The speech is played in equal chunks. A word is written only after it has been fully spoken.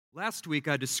Last week,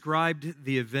 I described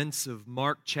the events of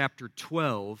Mark chapter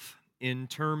 12 in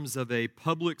terms of a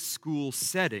public school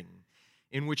setting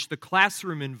in which the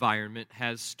classroom environment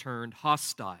has turned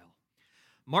hostile.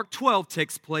 Mark 12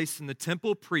 takes place in the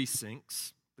temple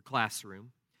precincts, the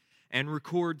classroom, and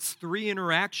records three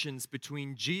interactions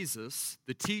between Jesus,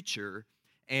 the teacher,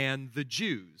 and the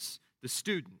Jews, the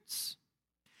students.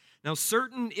 Now,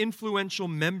 certain influential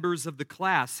members of the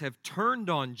class have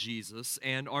turned on Jesus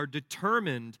and are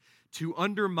determined to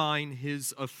undermine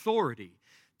his authority,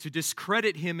 to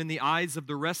discredit him in the eyes of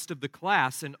the rest of the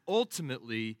class, and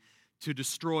ultimately to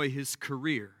destroy his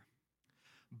career.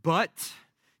 But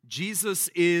Jesus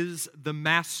is the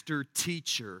master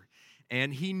teacher,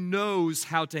 and he knows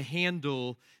how to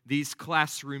handle these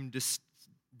classroom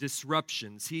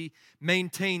disruptions. He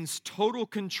maintains total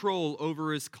control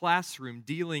over his classroom,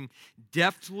 dealing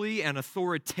deftly and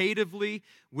authoritatively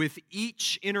with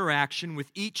each interaction, with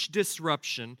each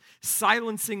disruption,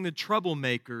 silencing the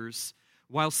troublemakers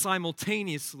while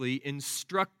simultaneously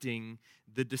instructing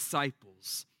the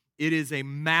disciples. It is a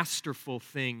masterful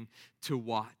thing to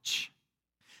watch.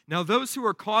 Now, those who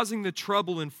are causing the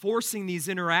trouble and forcing these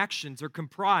interactions are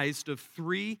comprised of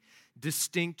three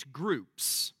distinct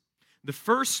groups. The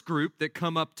first group that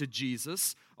come up to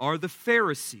Jesus are the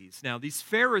Pharisees. Now, these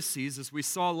Pharisees, as we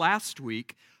saw last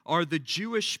week, are the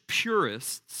Jewish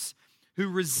purists who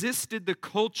resisted the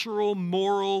cultural,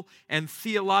 moral, and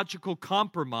theological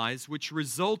compromise which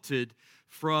resulted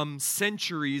from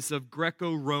centuries of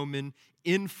Greco-Roman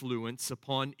influence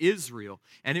upon Israel.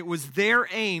 And it was their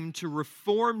aim to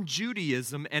reform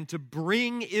Judaism and to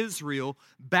bring Israel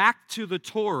back to the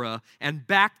Torah and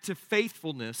back to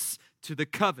faithfulness to the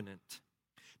covenant.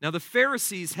 Now, the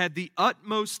Pharisees had the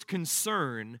utmost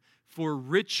concern for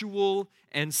ritual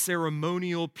and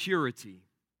ceremonial purity.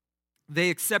 They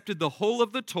accepted the whole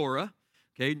of the Torah,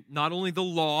 not only the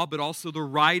law, but also the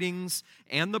writings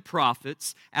and the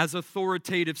prophets as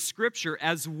authoritative scripture,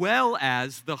 as well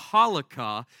as the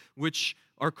halakha, which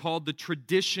are called the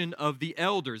tradition of the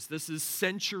elders. This is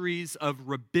centuries of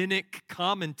rabbinic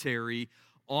commentary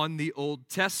on the Old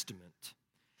Testament.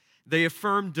 They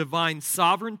affirmed divine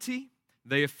sovereignty,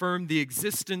 they affirmed the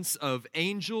existence of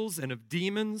angels and of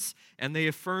demons, and they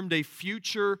affirmed a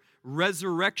future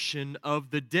resurrection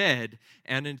of the dead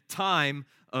and a time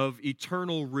of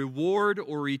eternal reward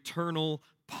or eternal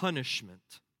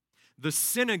punishment. The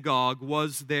synagogue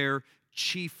was their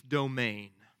chief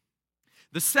domain.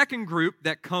 The second group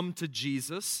that come to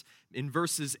Jesus in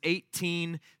verses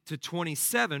 18 to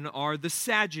 27 are the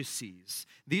Sadducees.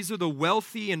 These are the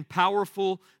wealthy and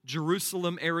powerful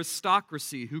Jerusalem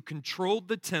aristocracy who controlled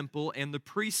the temple and the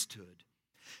priesthood.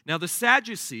 Now, the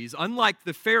Sadducees, unlike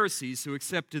the Pharisees who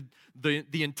accepted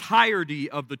the entirety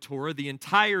of the Torah, the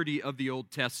entirety of the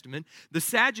Old Testament, the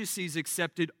Sadducees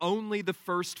accepted only the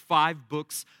first 5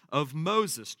 books of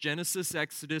Moses: Genesis,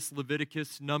 Exodus,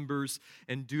 Leviticus, Numbers,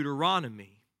 and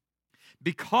Deuteronomy.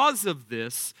 Because of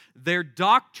this, their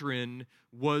doctrine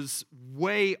was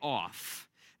way off.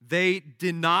 They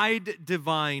denied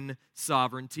divine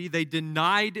sovereignty, they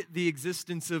denied the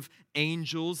existence of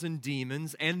angels and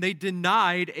demons, and they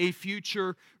denied a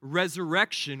future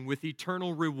resurrection with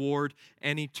eternal reward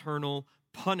and eternal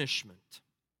punishment.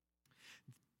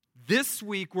 This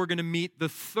week, we're going to meet the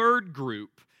third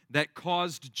group that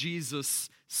caused Jesus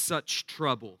such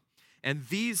trouble, and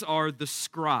these are the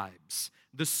scribes.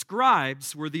 The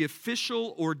scribes were the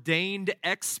official ordained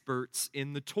experts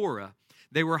in the Torah.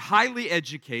 They were highly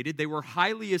educated, they were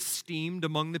highly esteemed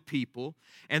among the people,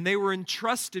 and they were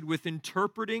entrusted with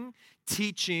interpreting,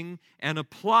 teaching, and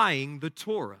applying the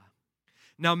Torah.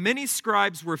 Now, many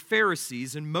scribes were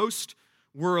Pharisees, and most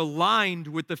were aligned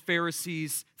with the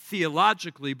Pharisees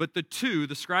theologically, but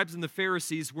the scribes and the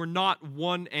Pharisees, were not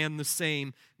one and the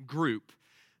same group.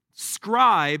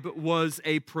 Scribe was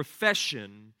a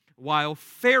profession, while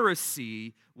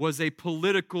Pharisee was a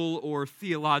political or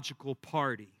theological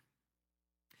party.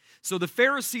 So the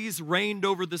Pharisees reigned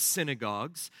over the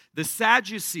synagogues, the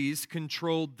Sadducees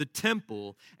controlled the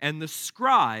temple, and the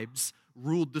scribes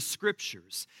ruled the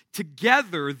scriptures.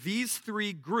 Together, these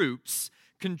three groups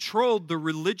controlled the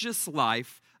religious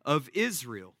life of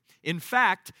Israel. In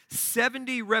fact,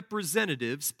 70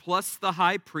 representatives, plus the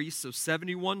high priest, so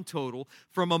 71 total,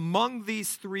 from among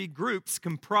these three groups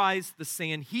comprised the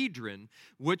Sanhedrin,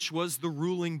 which was the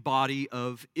ruling body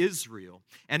of Israel.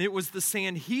 And it was the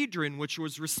Sanhedrin which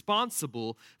was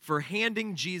responsible for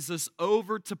handing Jesus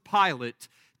over to Pilate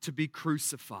to be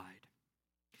crucified.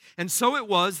 And so it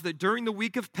was that during the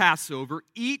week of Passover,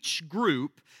 each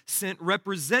group sent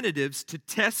representatives to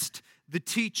test the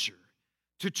teacher,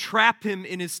 to trap him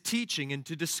in his teaching and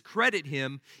to discredit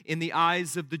him in the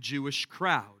eyes of the Jewish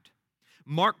crowd.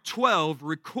 Mark 12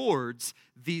 records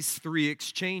these three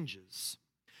exchanges.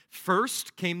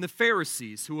 First came the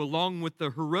Pharisees, who, along with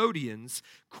the Herodians,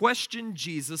 questioned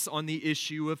Jesus on the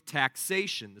issue of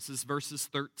taxation. This is verses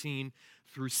 13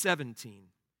 through 17.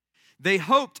 They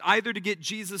hoped either to get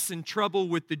Jesus in trouble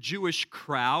with the Jewish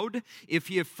crowd if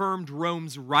he affirmed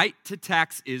Rome's right to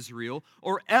tax Israel,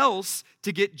 or else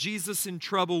to get Jesus in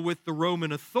trouble with the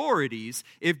Roman authorities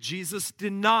if Jesus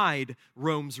denied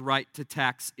Rome's right to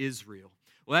tax Israel.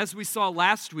 Well, as we saw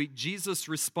last week, Jesus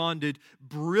responded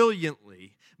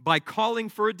brilliantly by calling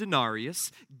for a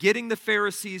denarius, getting the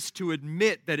Pharisees to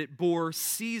admit that it bore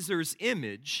Caesar's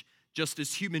image, just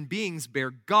as human beings bear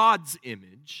God's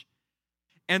image.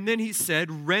 And then he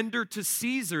said, "Render to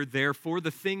Caesar, therefore,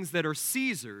 the things that are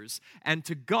Caesar's, and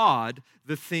to God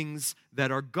the things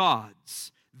that are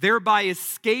God's," thereby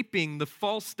escaping the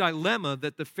false dilemma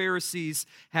that the Pharisees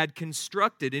had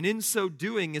constructed, and in so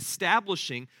doing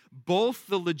establishing both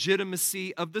the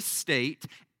legitimacy of the state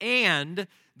and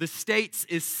the state's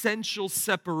essential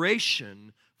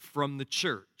separation from the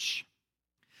church.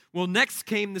 Well, next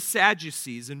came the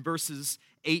Sadducees in verses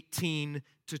 18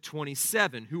 to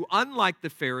 27, who, unlike the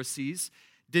Pharisees,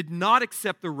 did not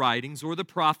accept the writings or the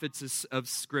prophets of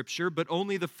Scripture, but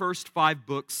only the first 5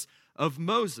 books of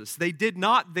Moses. They did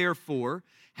not, therefore,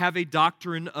 have a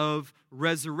doctrine of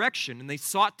resurrection, and they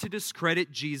sought to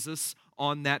discredit Jesus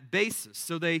on that basis.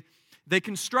 So they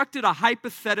constructed a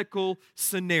hypothetical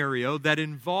scenario that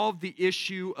involved the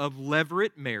issue of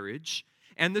levirate marriage,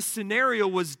 and the scenario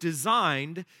was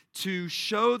designed to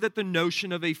show that the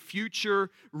notion of a future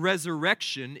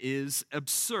resurrection is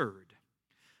absurd.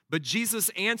 But Jesus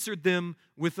answered them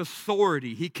with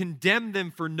authority. He condemned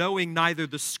them for knowing neither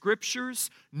the Scriptures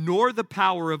nor the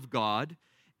power of God,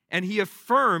 and he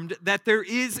affirmed that there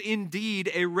is indeed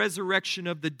a resurrection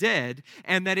of the dead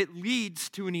and that it leads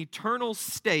to an eternal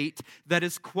state that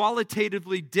is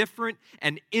qualitatively different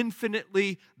and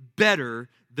infinitely better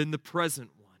than the present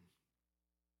one.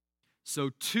 So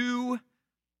 2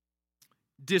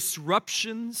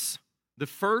 disruptions, the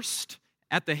first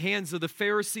at the hands of the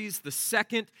Pharisees, the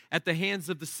second at the hands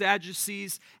of the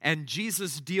Sadducees, and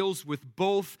Jesus deals with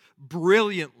both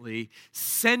brilliantly,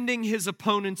 sending his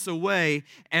opponents away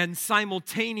and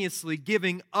simultaneously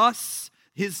giving us,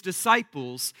 his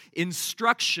disciples,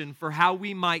 instruction for how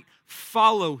we might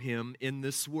follow him in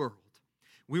this world.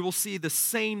 We will see the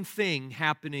same thing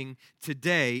happening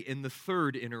today in the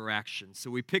third interaction.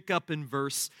 So we pick up in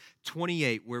verse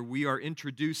 28, where we are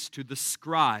introduced to the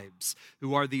scribes,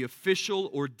 who are the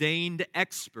official ordained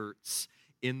experts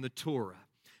in the Torah.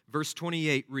 Verse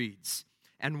 28 reads,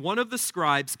 "And one of the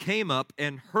scribes came up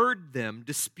and heard them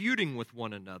disputing with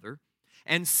one another,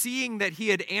 and seeing that he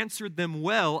had answered them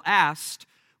well, asked,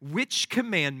 'Which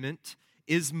commandment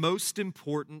is most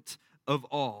important of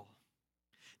all?'"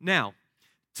 Now,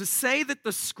 to say that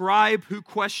the scribe who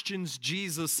questions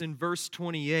Jesus in verse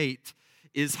 28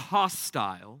 is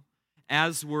hostile,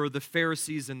 as were the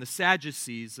Pharisees and the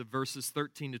Sadducees of verses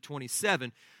 13 to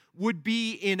 27, would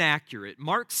be inaccurate.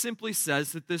 Mark simply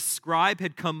says that this scribe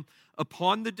had come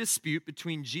upon the dispute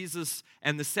between Jesus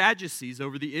and the Sadducees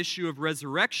over the issue of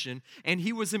resurrection, and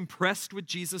he was impressed with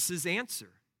Jesus'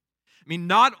 answer. I mean,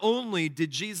 not only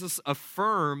did Jesus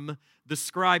affirm the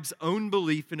scribe's own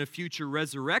belief in a future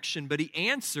resurrection, but he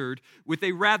answered with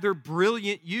a rather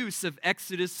brilliant use of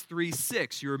Exodus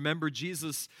 3:6. You remember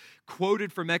Jesus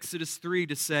quoted from Exodus 3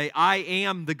 to say, "I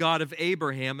am the God of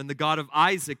Abraham and the God of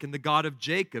Isaac and the God of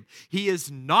Jacob. He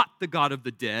is not the God of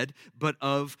the dead, but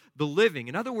of the living."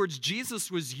 In other words,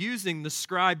 Jesus was using the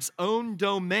scribe's own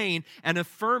domain and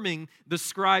affirming the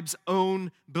scribe's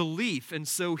own belief. And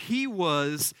so he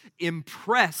was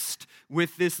impressed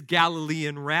with this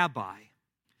Galilean rabbi.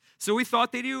 So we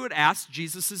thought that he would ask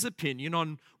Jesus' opinion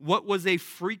on what was a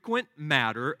frequent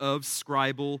matter of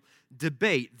scribal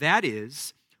debate. That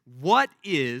is, what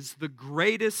is the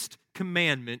greatest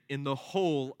commandment in the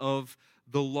whole of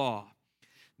the law?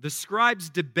 The scribes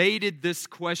debated this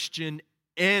question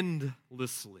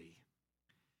endlessly.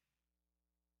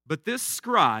 But this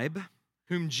scribe,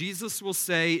 whom Jesus will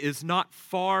say is not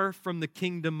far from the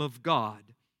kingdom of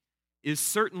God, is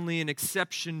certainly an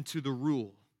exception to the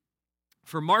rule.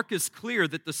 For Mark is clear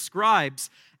that the scribes,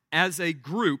 as a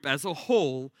group, as a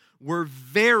whole, were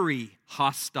very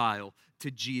hostile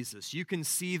to Jesus. You can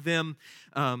see them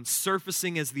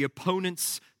surfacing as the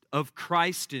opponents of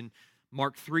Christ in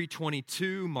Mark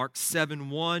 3:22, Mark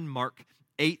 7:1, Mark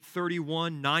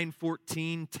 8:31,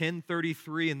 9:14,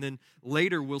 10:33, and then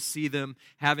later we'll see them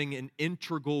having an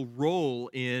integral role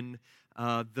in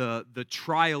the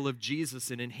trial of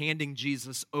Jesus and in handing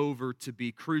Jesus over to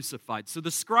be crucified. So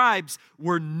the scribes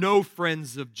were no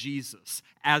friends of Jesus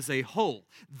as a whole.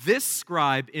 This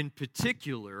scribe in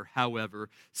particular, however,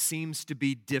 seems to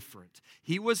be different.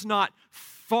 He was not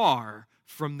far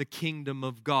from the kingdom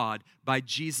of God by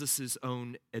Jesus'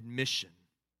 own admission.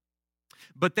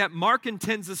 But that Mark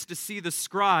intends us to see the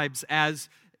scribes as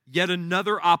yet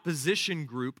another opposition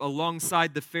group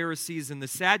alongside the Pharisees and the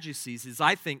Sadducees is,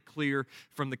 I think, clear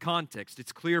from the context.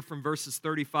 It's clear from verses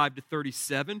 35 to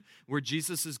 37, where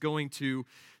Jesus is going to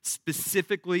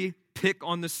specifically pick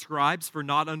on the scribes for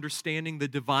not understanding the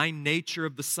divine nature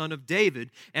of the Son of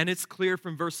David. And it's clear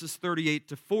from verses 38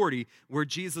 to 40, where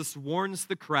Jesus warns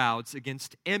the crowds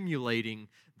against emulating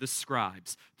the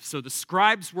scribes. So the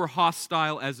scribes were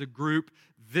hostile as a group.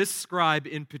 This scribe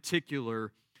in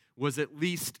particular was at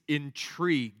least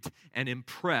intrigued and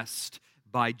impressed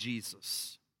by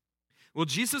Jesus. Well,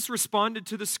 Jesus responded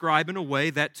to the scribe in a way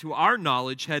that, to our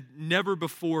knowledge, had never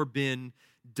before been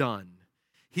done.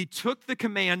 He took the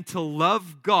command to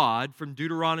love God from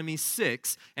Deuteronomy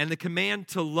 6 and the command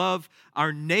to love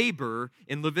our neighbor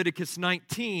in Leviticus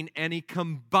 19, and he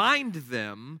combined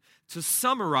them to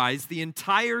summarize the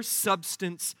entire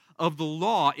substance of the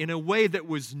law in a way that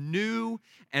was new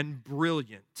and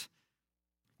brilliant.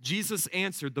 Jesus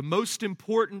answered, "The most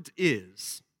important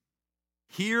is,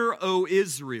 hear, O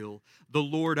Israel, the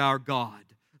Lord our God,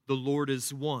 the Lord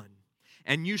is one.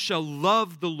 And you shall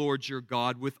love the Lord your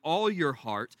God with all your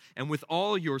heart and with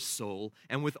all your soul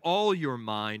and with all your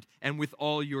mind and with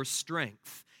all your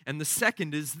strength. And the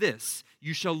second is this,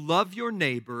 you shall love your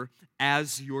neighbor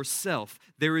as yourself.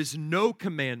 There is no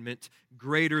commandment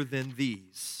greater than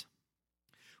these."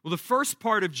 Well, the first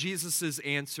part of Jesus'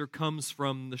 answer comes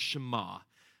from the Shema.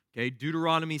 Okay,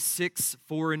 Deuteronomy 6,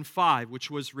 4, and 5, which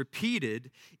was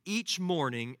repeated each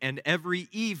morning and every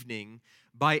evening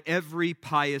by every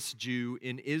pious Jew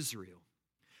in Israel.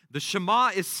 The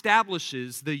Shema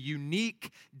establishes the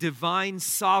unique divine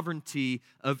sovereignty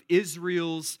of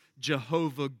Israel's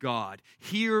Jehovah God.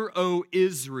 Hear, O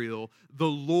Israel, the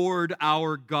Lord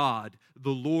our God,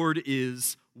 the Lord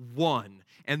is one.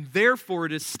 And therefore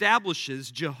it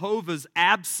establishes Jehovah's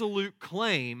absolute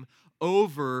claim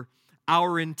over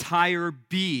our entire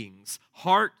beings,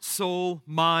 heart, soul,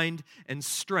 mind, and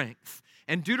strength.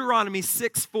 And Deuteronomy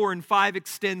 6, 4, and 5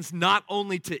 extends not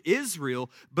only to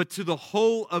Israel, but to the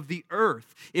whole of the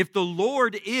earth. If the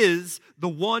Lord is the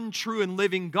one true and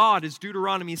living God, as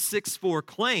Deuteronomy 6, 4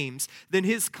 claims, then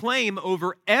his claim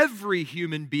over every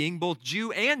human being, both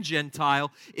Jew and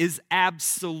Gentile, is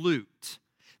absolute.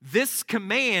 This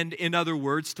command, in other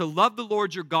words, to love the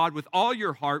Lord your God with all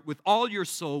your heart, with all your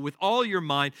soul, with all your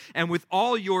mind, and with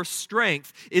all your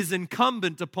strength, is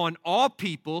incumbent upon all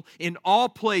people in all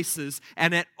places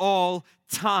and at all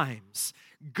times.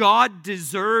 God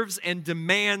deserves and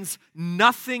demands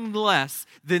nothing less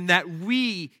than that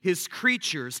we, his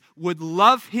creatures, would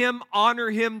love him, honor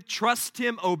him, trust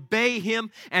him, obey him,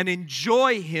 and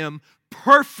enjoy him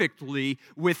perfectly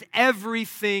with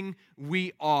everything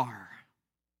we are.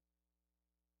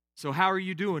 So how are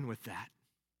you doing with that?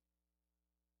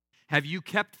 Have you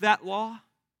kept that law?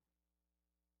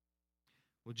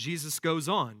 Well, Jesus goes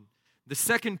on. The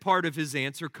second part of his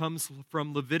answer comes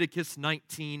from Leviticus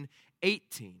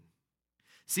 19:18.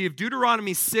 See, if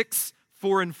Deuteronomy 6,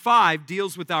 4, and 5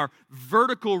 deals with our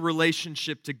vertical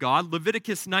relationship to God,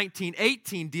 Leviticus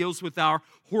 19:18 deals with our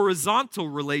horizontal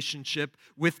relationship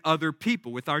with other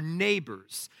people, with our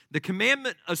neighbors. The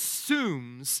commandment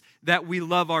assumes that we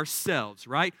love ourselves,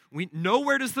 right?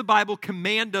 Nowhere does the Bible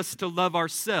command us to love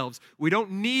ourselves. We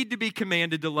don't need to be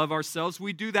commanded to love ourselves.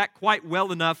 We do that quite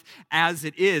well enough as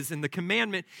it is. And the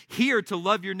commandment here to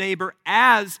love your neighbor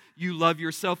as you love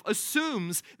yourself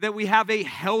assumes that we have a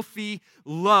healthy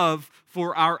love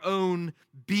for our own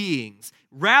beings.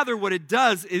 Rather, what it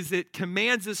does is it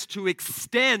commands us to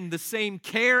extend the same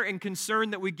care and concern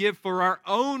that we give for our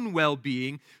own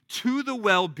well-being to the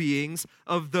well-beings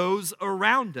of those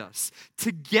around us.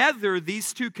 Together,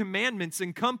 these two commandments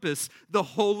encompass the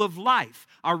whole of life,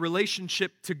 our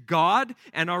relationship to God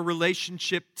and our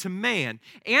relationship to man.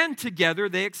 And together,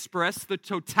 they express the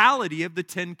totality of the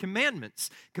 10 commandments.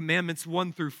 Commandments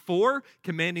 1 through 4,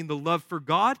 commanding the love for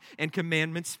God, and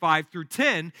commandments 5 through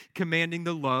 10, commanding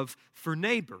the love for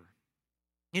neighbor.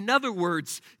 In other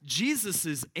words,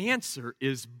 Jesus' answer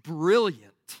is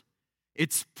brilliant.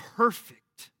 It's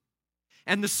perfect.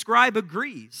 And the scribe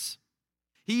agrees.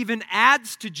 He even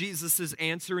adds to Jesus'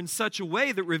 answer in such a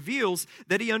way that reveals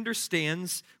that he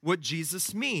understands what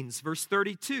Jesus means. Verse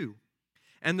 32,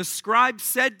 and the scribe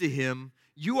said to him,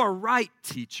 "You are right,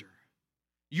 teacher.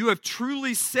 You have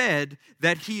truly said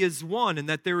that he is one and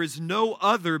that there is no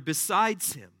other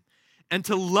besides him. And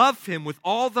to love him with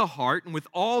all the heart and with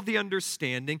all the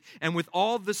understanding and with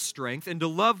all the strength, and to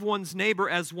love one's neighbor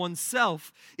as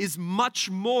oneself is much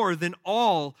more than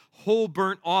all whole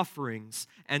burnt offerings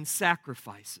and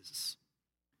sacrifices.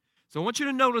 So I want you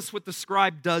to notice what the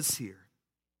scribe does here.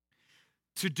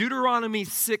 To Deuteronomy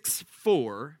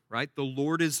 6:4, right, the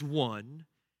Lord is one,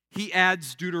 he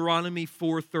adds Deuteronomy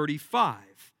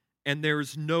 4:35, and there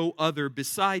is no other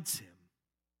besides him.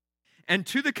 And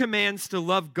to the commands to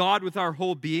love God with our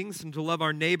whole beings and to love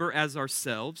our neighbor as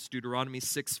ourselves, Deuteronomy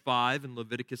 6:5 and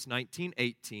Leviticus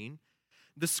 19:18,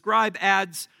 the scribe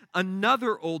adds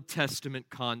another Old Testament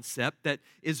concept that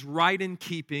is right in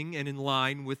keeping and in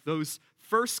line with those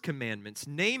first commandments,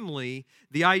 namely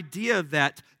the idea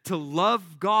that to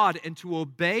love God and to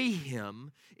obey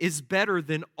him is better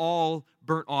than all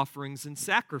burnt offerings and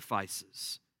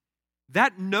sacrifices.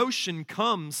 That notion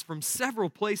comes from several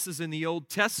places in the Old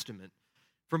Testament,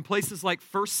 from places like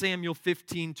 1 Samuel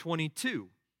 15:22.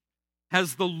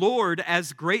 Has the Lord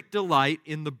as great delight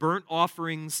in the burnt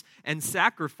offerings and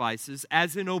sacrifices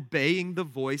as in obeying the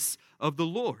voice of the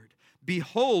Lord?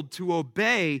 Behold, to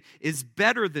obey is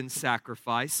better than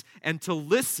sacrifice, and to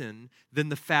listen than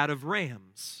the fat of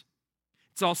rams.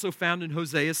 It's also found in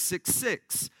Hosea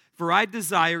 6:6. For I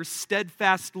desire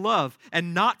steadfast love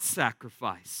and not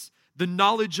sacrifice, the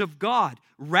knowledge of God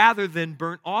rather than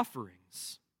burnt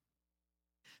offerings.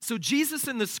 So Jesus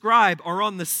and the scribe are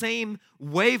on the same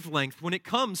wavelength when it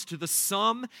comes to the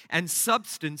sum and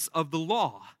substance of the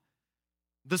law.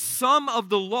 The sum of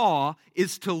the law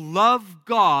is to love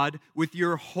God with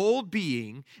your whole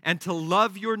being and to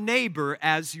love your neighbor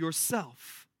as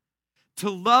yourself. To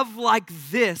love like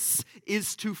this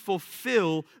is to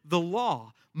fulfill the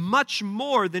law, much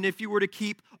more than if you were to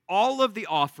keep all of the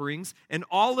offerings and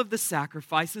all of the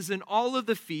sacrifices and all of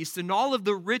the feasts and all of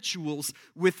the rituals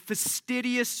with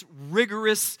fastidious,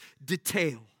 rigorous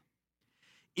detail.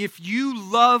 If you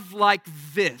love like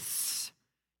this,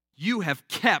 you have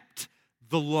kept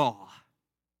the law.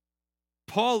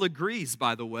 Paul agrees,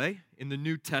 by the way, in the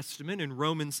New Testament in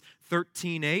Romans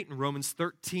 13:8 and Romans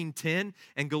 13:10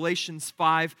 and Galatians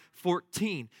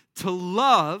 5:14. To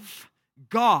love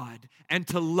God and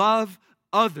to love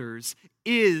others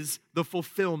is the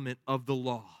fulfillment of the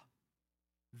law.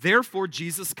 Therefore,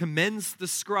 Jesus commends the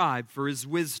scribe for his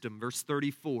wisdom, verse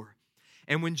 34.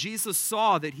 And when Jesus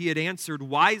saw that he had answered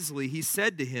wisely, he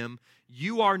said to him,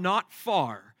 "You are not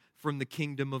far from the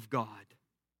kingdom of God."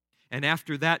 And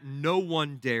after that, no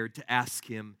one dared to ask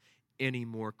him any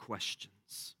more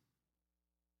questions.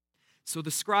 So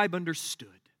the scribe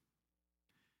understood.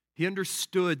 He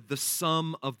understood the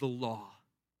sum of the law.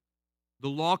 The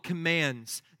law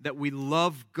commands that we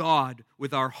love God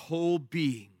with our whole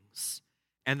beings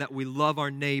and that we love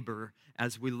our neighbor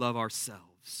as we love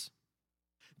ourselves.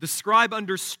 The scribe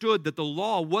understood that the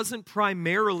law wasn't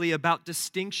primarily about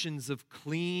distinctions of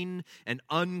clean and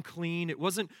unclean. It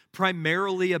wasn't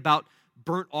primarily about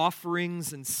burnt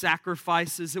offerings and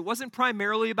sacrifices. It wasn't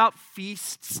primarily about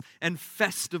feasts and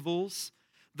festivals.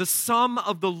 The sum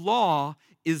of the law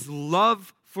is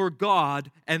love for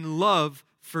God and love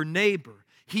for neighbor.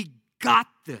 He got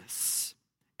this.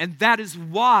 And that is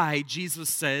why Jesus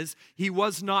says he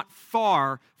was not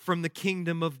far from the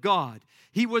kingdom of God.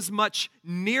 He was much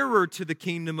nearer to the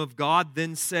kingdom of God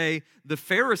than, say, the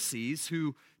Pharisees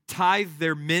who tithed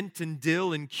their mint and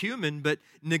dill and cumin but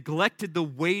neglected the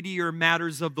weightier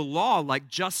matters of the law like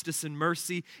justice and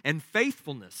mercy and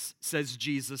faithfulness, says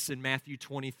Jesus in Matthew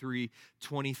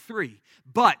 23:23.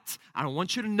 But I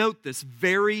want you to note this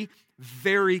very,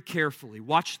 very carefully.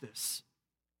 Watch this.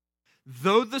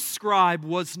 Though the scribe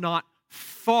was not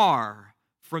far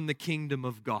from the kingdom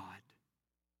of God,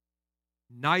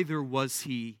 neither was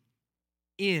he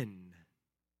in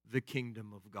the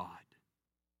kingdom of God.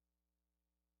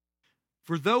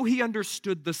 For though he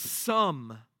understood the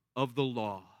sum of the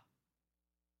law,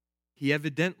 he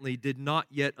evidently did not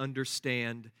yet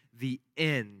understand the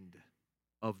end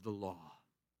of the law.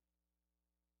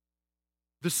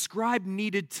 The scribe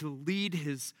needed to lead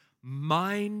his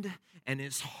mind and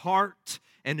his heart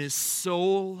and his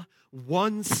soul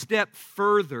one step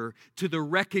further to the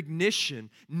recognition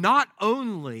not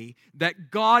only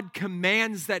that God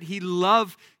commands that he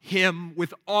love him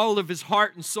with all of his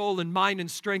heart and soul and mind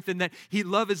and strength and that he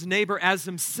love his neighbor as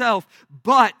himself,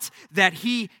 but that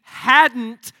he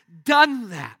hadn't done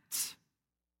that.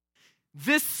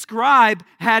 This scribe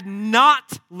had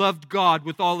not loved God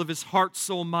with all of his heart,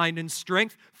 soul, mind, and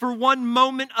strength for one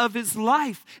moment of his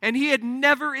life. And he had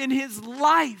never in his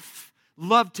life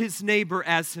loved his neighbor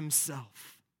as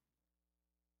himself.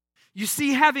 You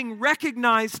see, having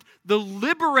recognized the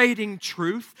liberating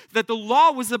truth that the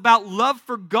law was about love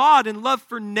for God and love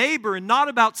for neighbor and not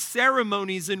about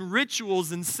ceremonies and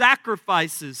rituals and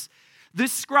sacrifices,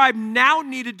 this scribe now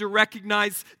needed to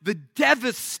recognize the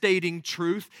devastating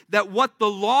truth that what the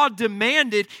law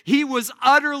demanded, he was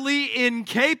utterly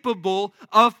incapable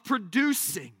of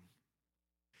producing.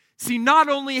 See, not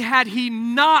only had he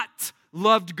not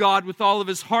loved God with all of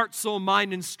his heart, soul,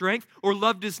 mind, and strength, or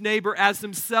loved his neighbor as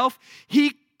himself,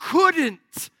 he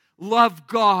couldn't love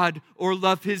God or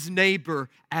love his neighbor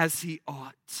as he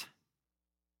ought.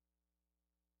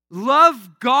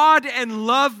 Love God and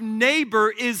love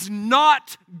neighbor is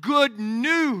not good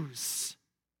news.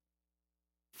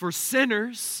 For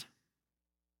sinners,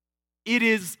 it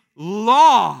is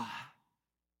law.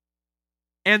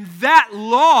 And that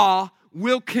law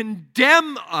will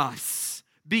condemn us,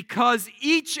 because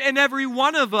each and every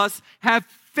one of us have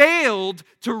failed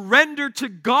to render to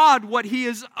God what He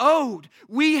is owed.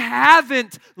 We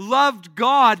haven't loved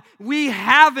God. We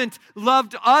haven't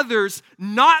loved others,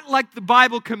 not like the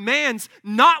Bible commands,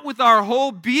 not with our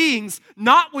whole beings,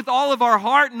 not with all of our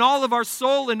heart and all of our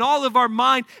soul and all of our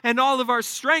mind and all of our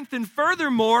strength. And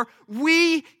furthermore,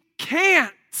 we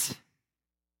can't.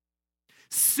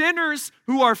 Sinners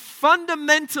who are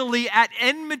fundamentally at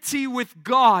enmity with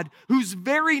God, whose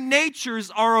very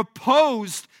natures are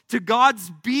opposed to God's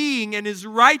being and His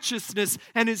righteousness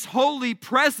and His holy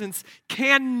presence,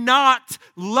 cannot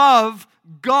love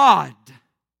God.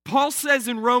 Paul says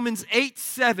in Romans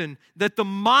 8:7 that the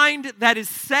mind that is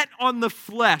set on the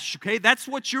flesh, okay, that's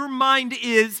what your mind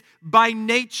is by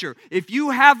nature. If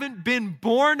you haven't been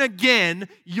born again,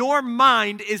 your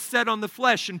mind is set on the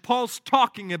flesh. And Paul's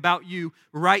talking about you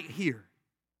right here.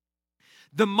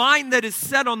 The mind that is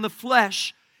set on the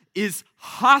flesh is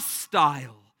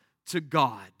hostile to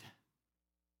God.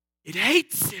 It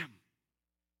hates Him.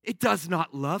 It does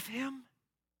not love Him.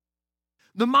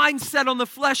 The mind set on the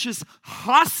flesh is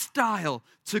hostile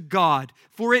to God,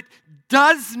 for it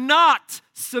does not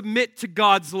submit to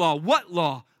God's law. What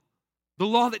law? The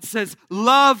law that says,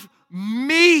 love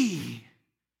me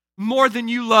more than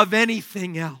you love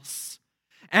anything else,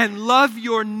 and love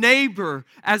your neighbor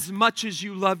as much as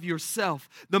you love yourself.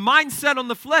 The mind set on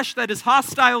the flesh that is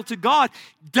hostile to God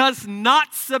does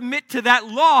not submit to that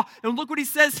law. And look what he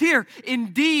says here.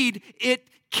 Indeed, it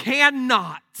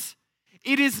cannot.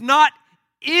 It is not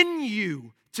in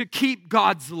you to keep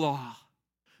God's law.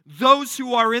 Those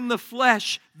who are in the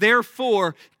flesh,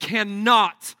 therefore,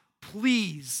 cannot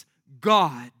please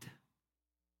God.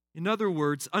 In other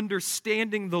words,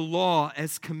 understanding the law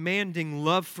as commanding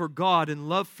love for God and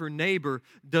love for neighbor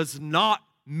does not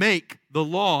make the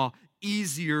law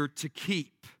easier to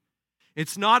keep.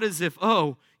 It's not as if,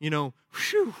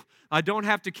 I don't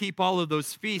have to keep all of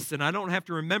those feasts, and I don't have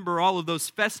to remember all of those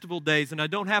festival days, and I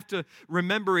don't have to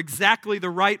remember exactly the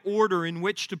right order in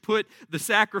which to put the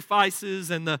sacrifices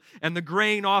and the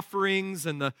grain offerings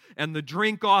and the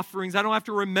drink offerings. I don't have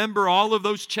to remember all of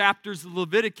those chapters of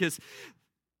Leviticus.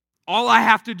 All I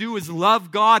have to do is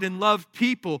love God and love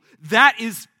people. That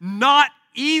is not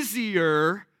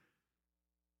easier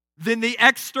than the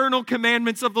external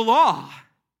commandments of the law.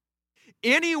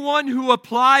 Anyone who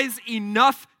applies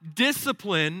enough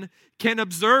discipline can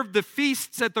observe the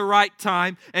feasts at the right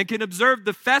time, and can observe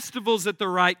the festivals at the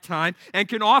right time, and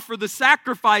can offer the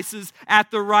sacrifices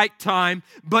at the right time.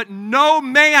 But no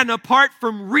man, apart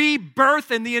from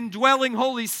rebirth and the indwelling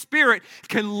Holy Spirit,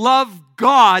 can love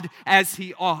God as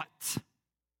he ought.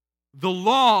 The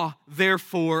law,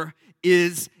 therefore,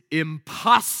 is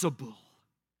impossible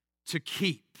to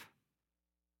keep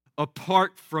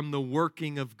apart from the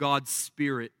working of God's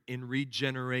Spirit in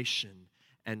regeneration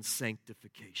and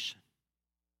sanctification.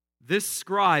 This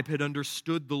scribe had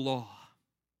understood the law,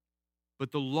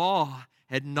 but the law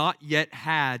had not yet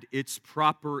had its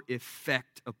proper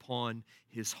effect upon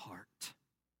his heart.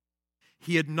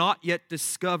 He had not yet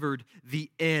discovered the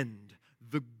end,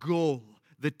 the goal,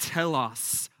 the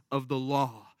telos of the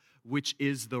law, which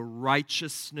is the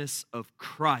righteousness of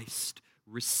Christ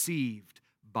received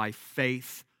by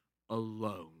faith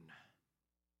alone.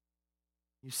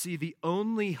 You see, the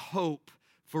only hope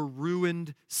for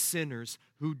ruined sinners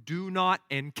who do not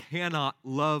and cannot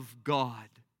love God,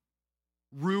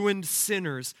 ruined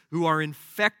sinners who are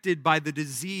infected by the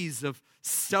disease of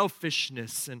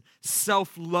selfishness and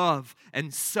self-love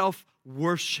and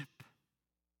self-worship,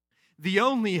 the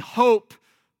only hope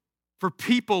for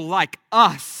people like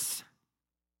us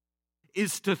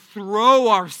is to throw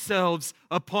ourselves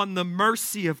upon the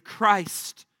mercy of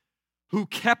Christ, who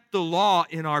kept the law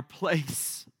in our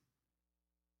place,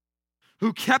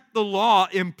 who kept the law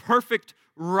in perfect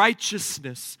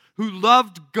righteousness, who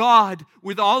loved God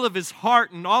with all of his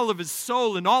heart and all of his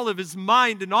soul and all of his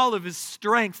mind and all of his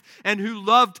strength, and who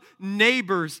loved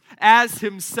neighbors as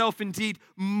himself, indeed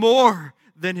more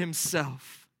than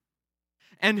himself,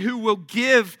 and who will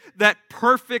give that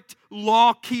perfect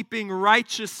law-keeping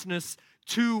righteousness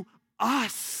to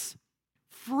us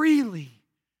freely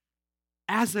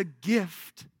as a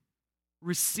gift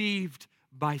received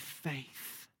by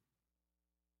faith.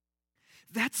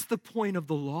 That's the point of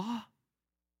the law.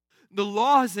 The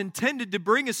law is intended to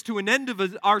bring us to an end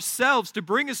of ourselves, to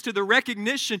bring us to the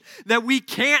recognition that we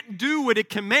can't do what it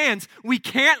commands. We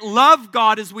can't love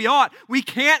God as we ought. We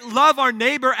can't love our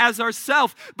neighbor as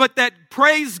ourselves, but that,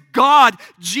 praise God,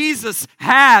 Jesus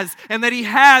has, and that he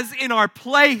has in our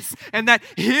place, and that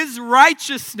his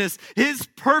righteousness, his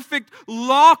perfect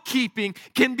law-keeping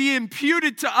can be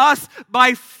imputed to us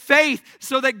by faith,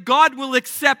 so that God will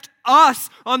accept us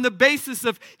on the basis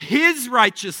of his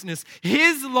righteousness,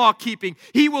 his law-keeping.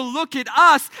 He will look at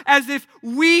us as if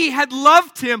we had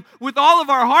loved him with all of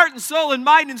our heart and soul and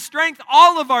mind and strength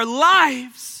all of our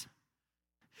lives.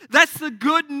 That's the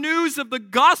good news of the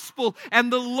gospel,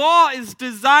 and the law is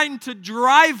designed to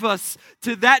drive us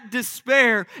to that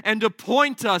despair and to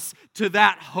point us to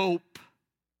that hope.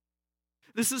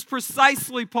 This is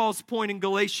precisely Paul's point in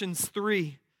Galatians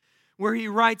 3. Where he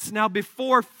writes, now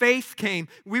before faith came,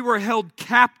 we were held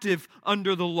captive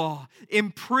under the law,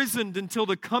 imprisoned until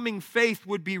the coming faith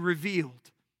would be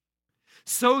revealed.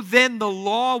 So then the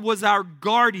law was our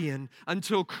guardian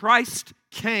until Christ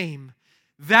came,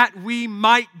 that we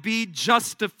might be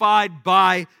justified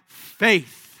by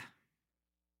faith.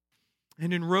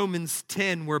 And in Romans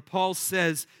 10, where Paul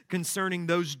says concerning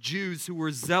those Jews who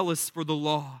were zealous for the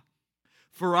law,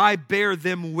 for I bear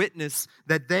them witness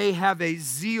that they have a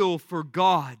zeal for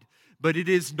God, but it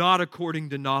is not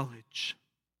according to knowledge.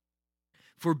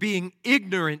 For being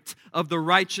ignorant of the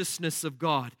righteousness of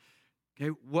God.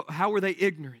 Okay, how were they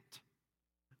ignorant?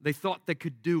 They thought they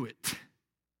could do it.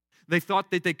 They thought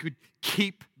that they could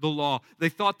keep the law. They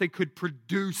thought they could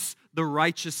produce the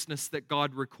righteousness that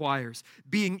God requires.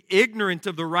 Being ignorant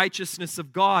of the righteousness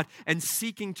of God and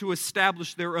seeking to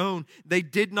establish their own, they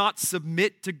did not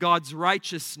submit to God's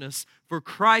righteousness. For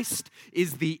Christ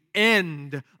is the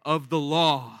end of the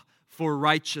law for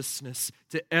righteousness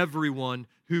to everyone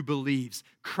who believes.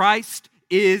 Christ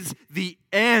is the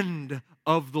end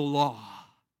of the law.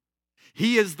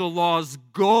 He is the law's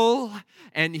goal,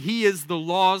 and he is the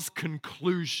law's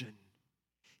conclusion.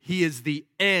 He is the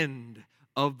end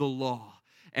of the law.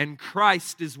 And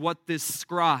Christ is what this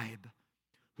scribe,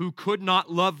 who could not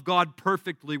love God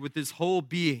perfectly with his whole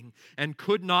being and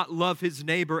could not love his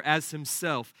neighbor as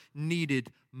himself,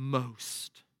 needed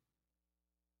most.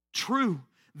 True,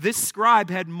 this scribe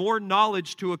had more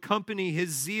knowledge to accompany his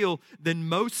zeal than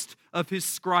most of his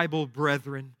scribal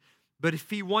brethren. But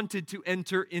if he wanted to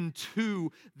enter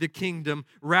into the kingdom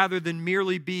rather than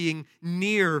merely being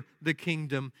near the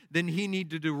kingdom, then he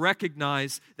needed to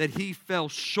recognize that he fell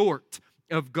short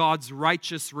of God's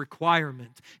righteous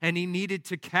requirement. And he needed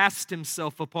to cast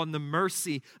himself upon the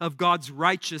mercy of God's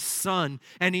righteous Son.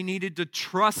 And he needed to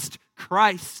trust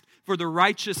Christ for the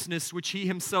righteousness which he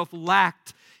himself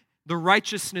lacked, the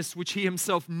righteousness which he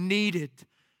himself needed,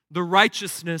 the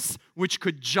righteousness which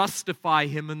could justify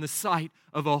him in the sight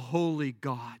of a holy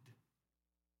God.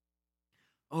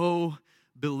 Oh,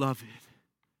 beloved,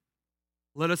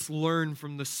 let us learn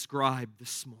from the scribe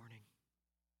this morning.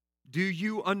 Do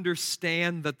you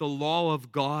understand that the law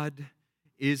of God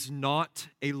is not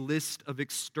a list of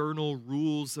external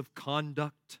rules of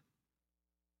conduct?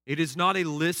 It is not a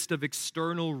list of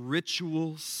external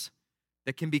rituals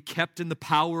that can be kept in the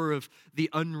power of the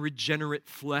unregenerate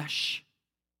flesh.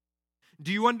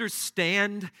 Do you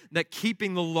understand that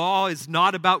keeping the law is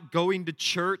not about going to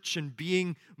church and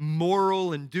being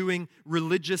moral and doing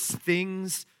religious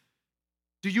things?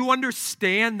 Do you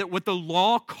understand that what the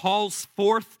law calls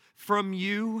forth from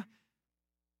you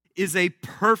is a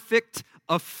perfect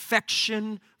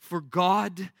affection for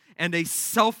God and a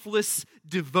selfless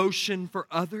devotion for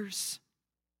others?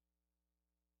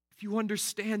 If you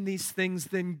understand these things,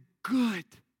 then good.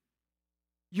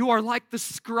 You are like the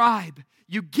scribe.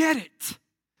 You get it.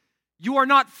 You are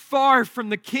not far from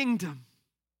the kingdom.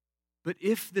 But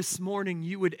if this morning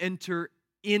you would enter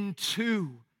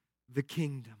into the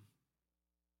kingdom,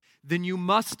 then you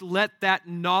must let that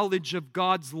knowledge of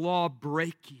God's law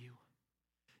break you.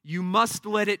 You must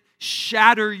let it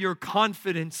shatter your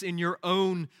confidence in your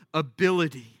own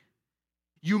ability.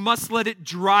 You must let it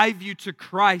drive you to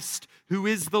Christ, who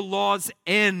is the law's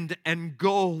end and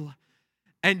goal.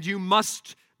 And you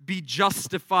must be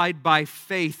justified by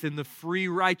faith in the free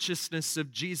righteousness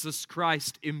of Jesus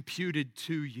Christ imputed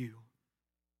to you.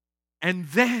 And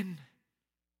then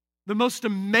the most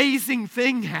amazing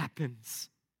thing happens.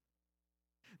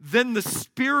 Then the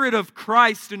Spirit of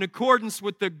Christ, in accordance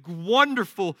with the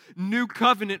wonderful new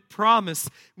covenant promise,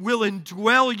 will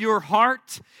indwell your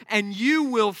heart, and you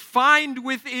will find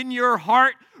within your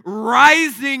heart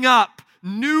rising up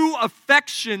new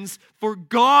affections for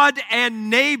God and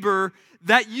neighbor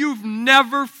that you've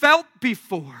never felt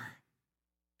before.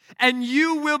 And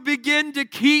you will begin to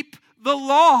keep the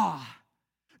law,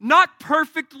 not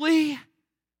perfectly,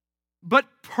 but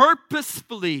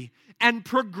purposefully and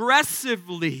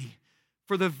progressively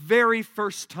for the very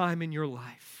first time in your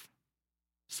life.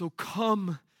 So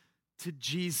come to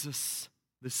Jesus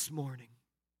this morning.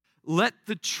 Let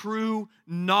the true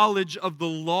knowledge of the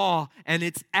law and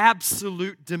its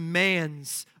absolute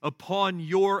demands upon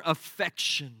your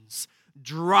affections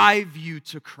drive you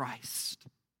to Christ.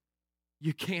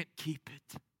 You can't keep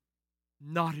it,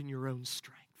 not in your own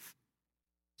strength.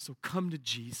 So come to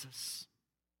Jesus.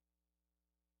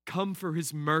 Come for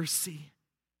His mercy,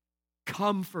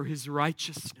 come for His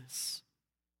righteousness,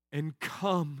 and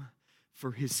come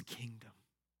for His kingdom.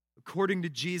 According to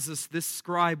Jesus, this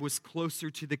scribe was closer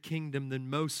to the kingdom than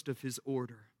most of his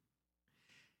order,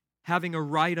 having a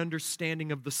right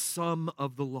understanding of the sum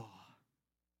of the law.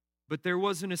 But there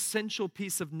was an essential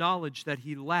piece of knowledge that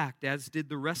he lacked, as did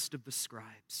the rest of the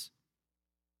scribes.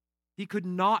 He could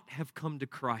not have come to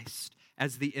Christ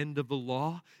as the end of the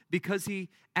law because he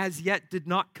as yet did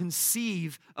not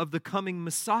conceive of the coming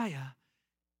Messiah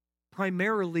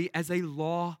primarily as a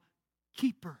law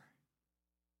keeper,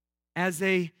 as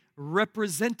a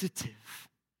representative,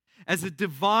 as a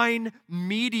divine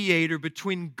mediator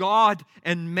between God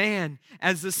and man,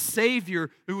 as a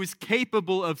Savior who is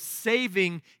capable of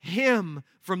saving him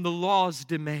from the law's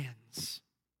demands.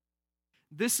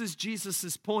 This is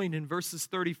Jesus' point in verses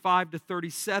 35 to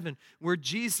 37, where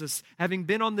Jesus, having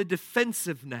been on the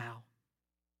defensive now,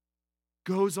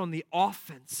 goes on the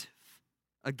offensive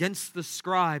against the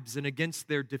scribes and against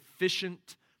their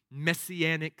deficient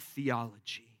messianic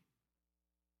theology.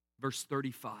 Verse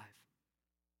 35.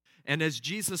 And as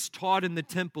Jesus taught in the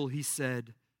temple, he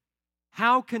said,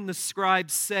 "How can the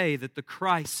scribes say that the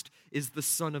Christ is the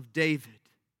son of David?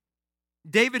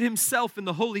 David himself in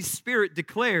the Holy Spirit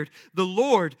declared, 'The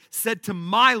Lord said to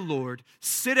my Lord,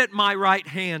 sit at my right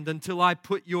hand until I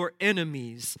put your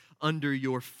enemies under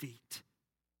your feet.'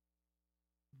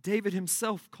 David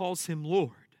himself calls him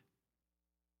Lord.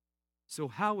 So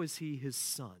how is he his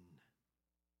son?"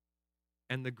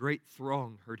 And the great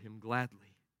throng heard him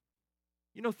gladly.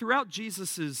 You know, throughout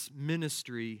Jesus'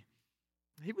 ministry,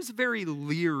 he was very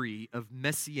leery of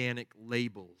messianic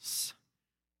labels,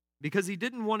 because he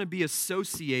didn't want to be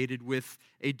associated with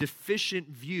a deficient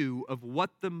view of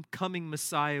what the coming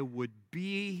Messiah would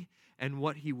be and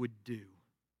what he would do.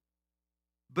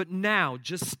 But now,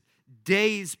 just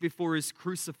days before his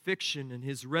crucifixion and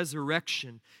his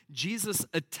resurrection, Jesus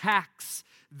attacks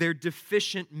their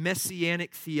deficient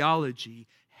messianic theology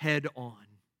head on.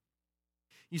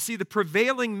 You see, the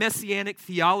prevailing messianic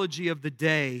theology of the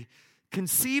day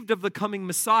conceived of the coming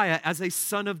Messiah as a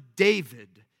son of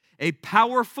David, a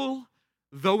powerful,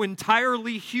 though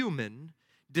entirely human,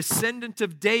 descendant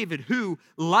of David who,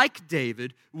 like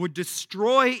David, would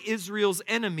destroy Israel's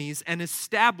enemies and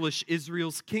establish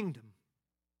Israel's kingdom.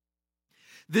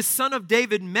 This son of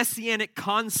David messianic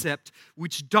concept,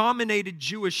 which dominated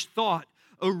Jewish thought,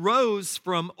 arose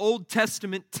from Old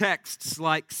Testament texts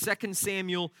like 2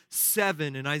 Samuel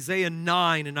 7 and Isaiah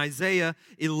 9 and Isaiah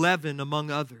 11,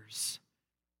 among others.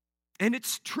 And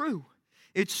it's true.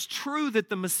 It's true that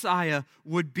the Messiah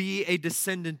would be a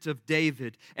descendant of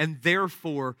David and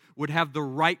therefore would have the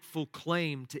rightful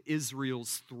claim to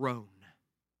Israel's throne.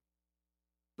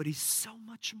 But he's so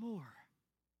much more.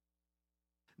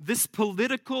 This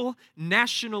political,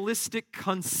 nationalistic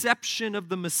conception of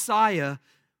the Messiah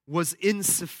was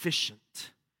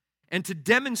insufficient. And to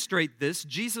demonstrate this,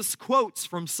 Jesus quotes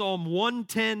from Psalm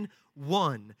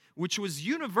 110:1, which was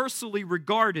universally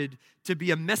regarded to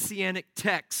be a messianic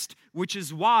text, which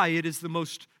is why it is the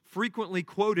most frequently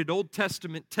quoted Old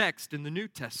Testament text in the New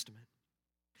Testament.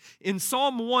 In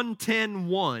Psalm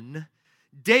 110:1,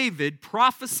 David,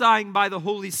 prophesying by the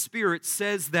Holy Spirit,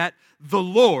 says that the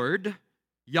Lord,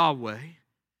 Yahweh,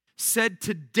 said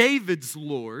to David's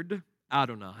Lord,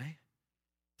 Adonai,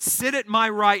 "Sit at my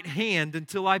right hand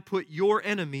until I put your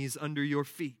enemies under your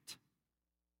feet."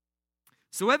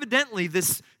 So evidently,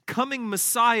 this coming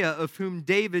Messiah of whom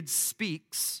David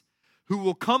speaks, who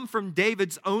will come from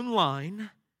David's own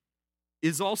line,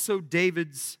 is also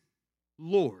David's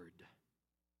Lord.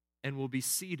 and will be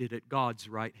seated at God's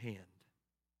right hand.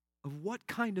 Of what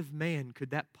kind of man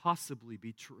could that possibly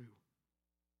be true?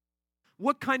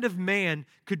 What kind of man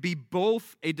could be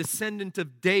both a descendant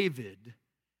of David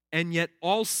and yet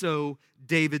also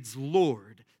David's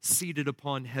Lord, seated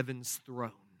upon heaven's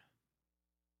throne?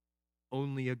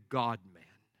 Only a God-man.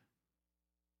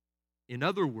 In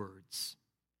other words,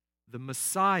 the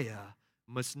Messiah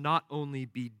must not only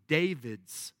be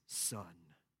David's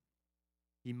son,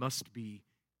 he must be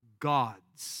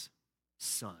God's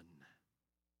son.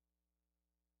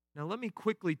 Now let me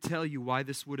quickly tell you why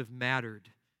this would have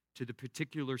mattered to the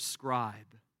particular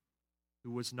scribe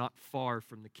who was not far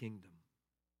from the kingdom.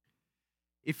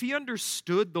 If he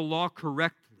understood the law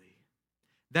correctly,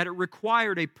 that it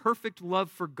required a perfect love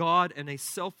for God and a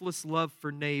selfless love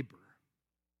for neighbor,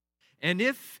 and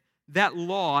if that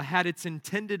law had its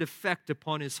intended effect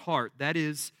upon his heart, that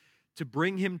is, to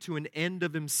bring him to an end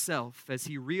of himself as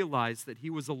he realized that he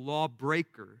was a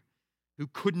lawbreaker who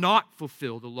could not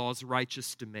fulfill the law's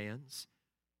righteous demands,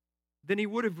 then he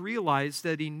would have realized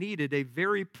that he needed a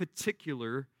very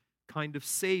particular kind of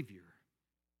Savior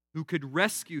who could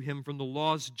rescue him from the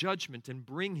law's judgment and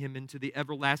bring him into the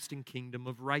everlasting kingdom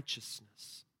of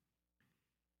righteousness.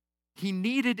 He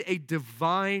needed a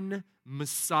divine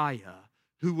Messiah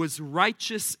who was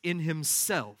righteous in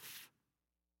himself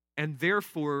and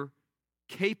therefore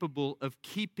capable of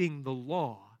keeping the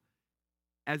law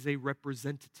as a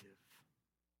representative.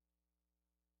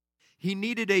 He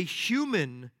needed a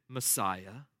human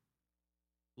Messiah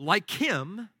like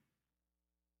him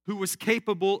who was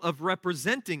capable of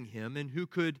representing him and who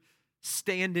could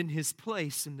stand in his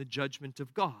place in the judgment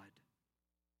of God.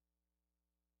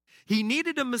 He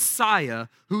needed a Messiah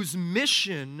whose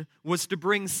mission was to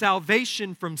bring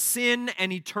salvation from sin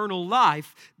and eternal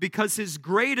life, because his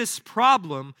greatest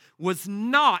problem was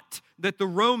not that the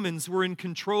Romans were in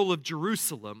control of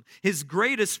Jerusalem. His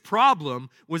greatest problem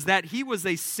was that he was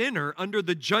a sinner under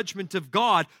the judgment of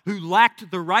God who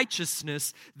lacked the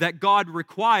righteousness that God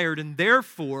required and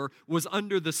therefore was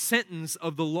under the sentence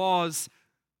of the law's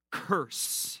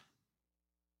curse.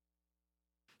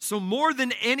 So more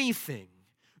than anything,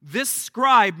 this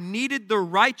scribe needed the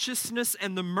righteousness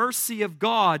and the mercy of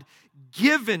God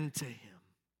given to him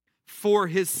for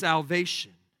his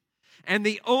salvation. And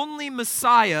the only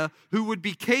Messiah who would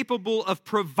be capable of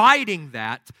providing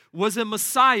that was a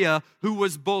Messiah who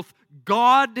was both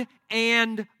God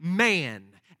and man.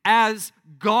 As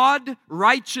God,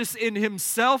 righteous in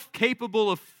himself, capable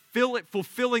of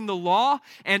fulfilling the law,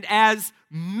 and as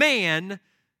man,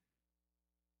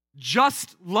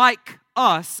 just like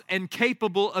us and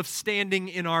capable of standing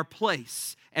in our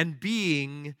place and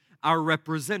being our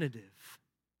representative.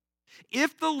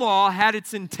 If the law had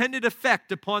its intended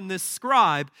effect upon this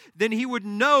scribe, then he would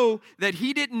know that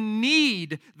he didn't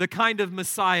need the kind of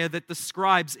Messiah that the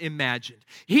scribes imagined.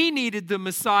 He needed the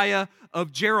Messiah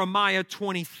of Jeremiah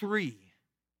 23.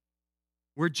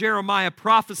 Where Jeremiah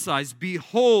prophesies,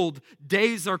 "Behold,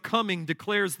 days are coming,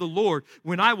 declares the Lord,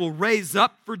 when I will raise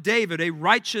up for David a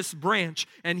righteous branch,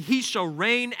 and he shall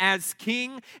reign as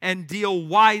king and deal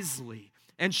wisely,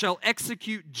 and shall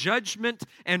execute judgment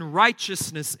and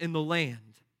righteousness in the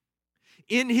land.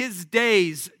 In his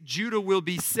days, Judah will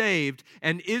be saved,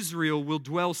 and Israel will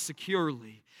dwell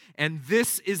securely. And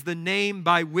this is the name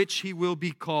by which he will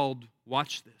be called,"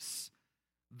 watch this,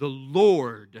 "the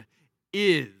Lord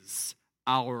is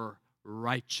our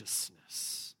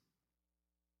righteousness."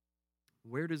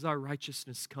 Where does our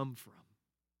righteousness come from?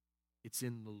 It's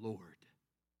in the Lord.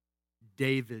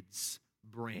 David's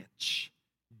branch,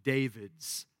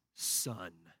 David's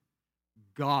son,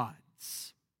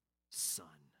 God's son.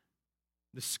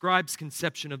 The scribe's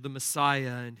conception of the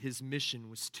Messiah and his mission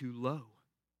was too low.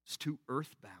 It's too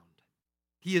earthbound.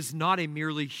 He is not a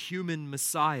merely human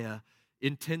Messiah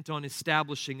intent on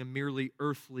establishing a merely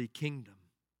earthly kingdom.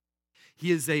 He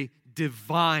is a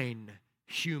divine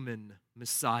human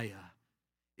Messiah,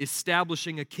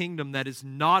 establishing a kingdom that is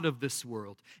not of this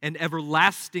world, an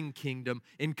everlasting kingdom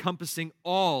encompassing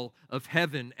all of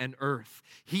heaven and earth.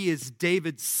 He is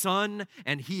David's son,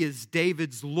 and he is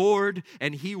David's Lord,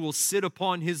 and he will sit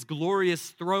upon his glorious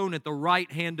throne at the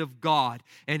right hand of God,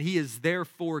 and he is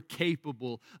therefore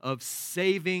capable of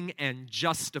saving and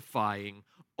justifying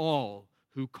all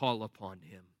who call upon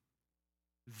him.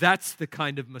 That's the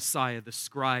kind of Messiah the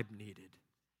scribe needed.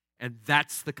 And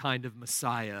that's the kind of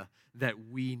Messiah that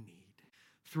we need.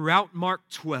 Throughout Mark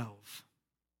 12,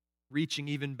 reaching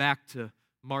even back to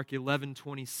Mark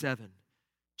 11:27,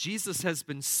 Jesus has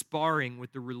been sparring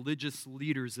with the religious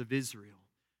leaders of Israel,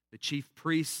 the chief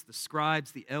priests, the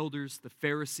scribes, the elders, the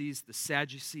Pharisees, the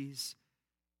Sadducees.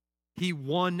 He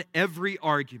won every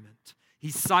argument.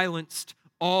 He silenced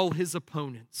all his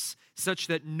opponents, such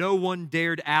that no one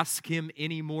dared ask him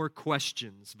any more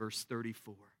questions. Verse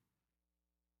 34.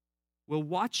 Well,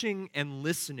 watching and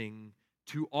listening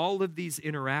to all of these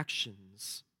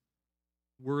interactions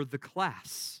were the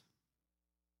class.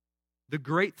 The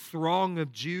great throng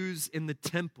of Jews in the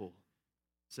temple,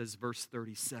 says verse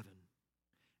 37,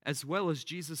 as well as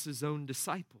Jesus' own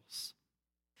disciples.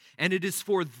 And it is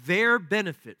for their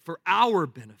benefit, for our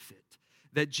benefit,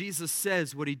 that Jesus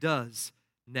says what he does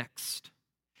next.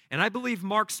 And I believe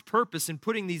Mark's purpose in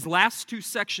putting these last two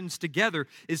sections together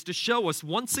is to show us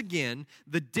once again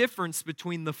the difference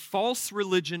between the false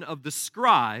religion of the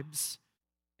scribes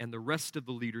and the rest of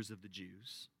the leaders of the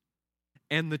Jews,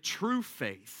 and the true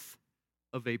faith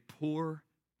of a poor,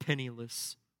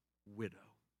 penniless widow.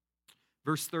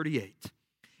 Verse 38.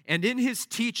 And in his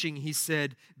teaching, he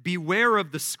said, beware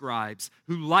of the scribes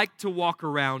who like to walk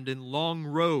around in long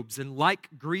robes and like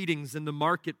greetings in the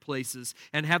marketplaces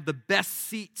and have the best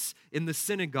seats in the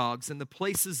synagogues and the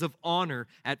places of honor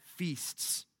at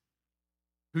feasts,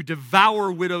 who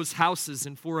devour widows' houses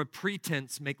and for a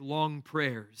pretense make long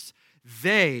prayers.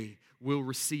 They will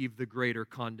receive the greater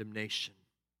condemnation.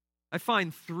 I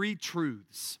find three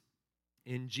truths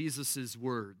in Jesus'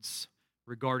 words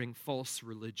regarding false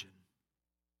religion.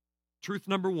 Truth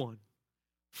number one,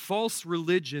 false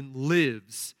religion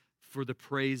lives for the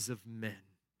praise of men.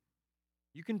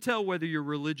 You can tell whether your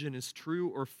religion is true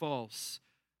or false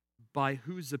by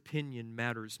whose opinion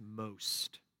matters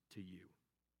most to you.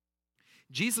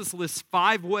 Jesus lists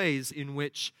 5 ways in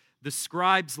which the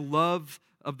scribes' love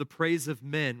of the praise of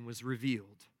men was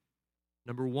revealed.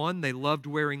 Number 1, they loved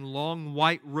wearing long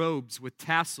white robes with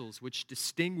tassels which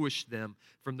distinguished them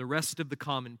from the rest of the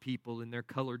common people in their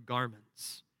colored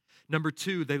garments. Number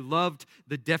 2, they loved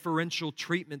the deferential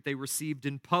treatment they received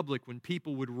in public when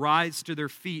people would rise to their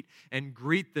feet and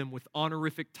greet them with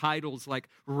honorific titles like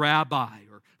rabbi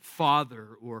or father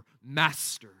or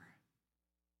master.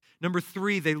 Number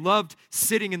 3, they loved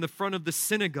sitting in the front of the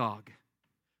synagogue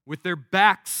with their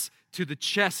backs to the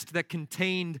chest that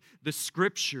contained the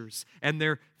scriptures and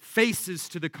their faces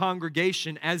to the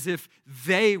congregation as if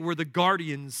they were the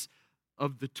guardians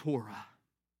of the Torah.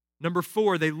 Number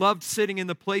 4, they loved sitting in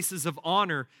the places of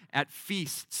honor at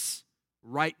feasts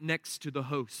right next to the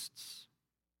hosts.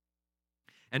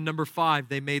 And number 5,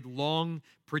 they made long,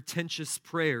 pretentious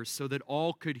prayers so that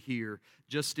all could hear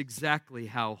just exactly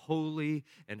how holy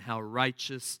and how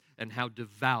righteous and how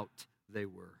devout they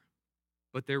were.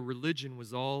 But their religion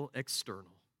was all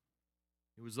external.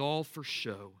 It was all for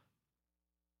show,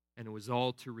 and it was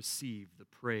all to receive the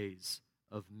praise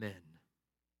of men.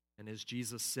 And as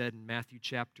Jesus said in Matthew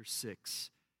chapter 6,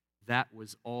 that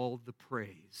was all the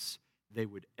praise they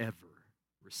would ever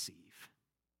receive.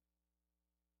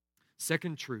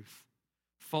 Second truth,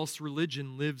 false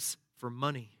religion lives for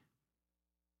money.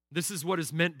 This is what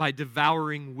is meant by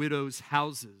devouring widows'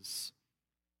 houses.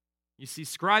 You see,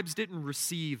 scribes didn't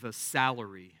receive a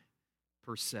salary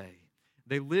per se.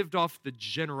 They lived off the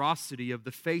generosity of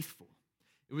the faithful.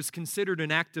 It was considered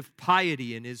an act of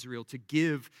piety in Israel to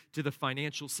give to the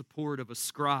financial support of a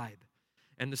scribe.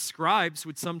 And the scribes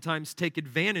would sometimes take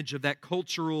advantage of that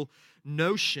cultural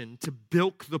notion to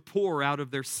bilk the poor out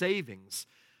of their savings,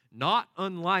 not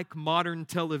unlike modern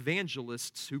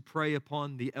televangelists who prey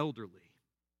upon the elderly.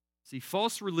 See,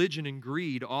 false religion and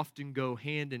greed often go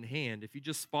hand in hand. If you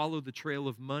just follow the trail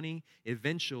of money,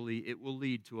 eventually it will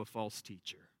lead to a false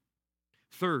teacher.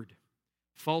 Third,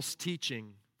 false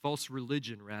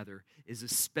religion, is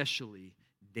especially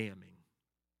damning.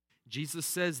 Jesus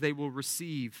says they will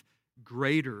receive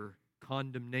greater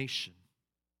condemnation.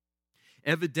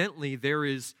 Evidently, there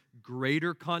is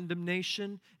greater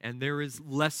condemnation and there is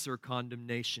lesser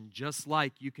condemnation, just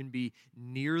like you can be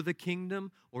near the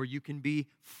kingdom or you can be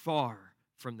far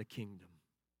from the kingdom.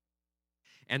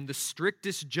 And the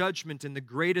strictest judgment and the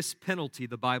greatest penalty,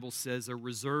 the Bible says, are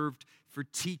reserved for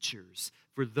teachers,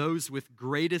 for those with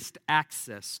greatest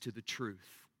access to the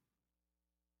truth.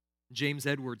 James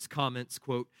Edwards comments,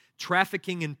 quote,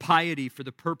 trafficking in piety for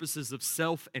the purposes of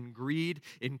self and greed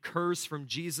incurs from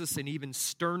Jesus an even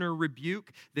sterner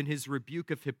rebuke than his rebuke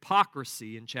of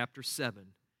hypocrisy in chapter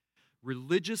 7.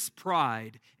 Religious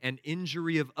pride and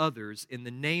injury of others in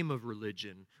the name of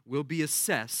religion will be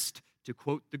assessed, to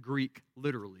quote the Greek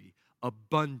literally,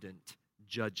 abundant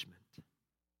judgment.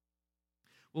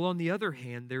 Well, on the other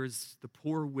hand, there is the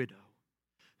poor widow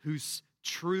whose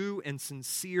true and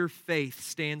sincere faith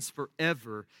stands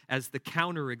forever as the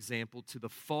counterexample to the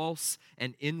false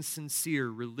and insincere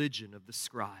religion of the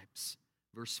scribes.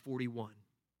 Verse 41.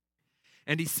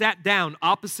 And he sat down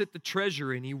opposite the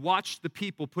treasury, and he watched the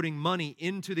people putting money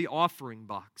into the offering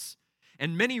box.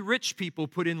 and many rich people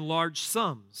put in large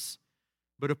sums.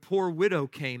 But a poor widow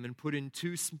came and put in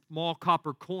 2 small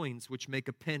copper coins, which make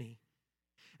a penny.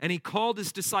 And he called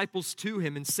his disciples to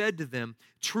him and said to them,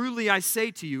 "Truly I say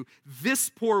to you,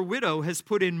 this poor widow has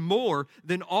put in more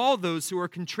than all those who are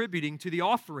contributing to the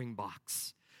offering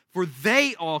box. For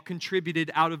they all contributed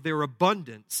out of their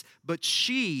abundance, but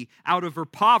she, out of her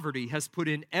poverty, has put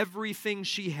in everything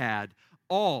she had,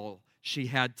 all she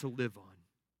had to live on."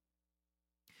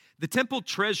 The temple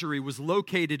treasury was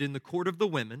located in the court of the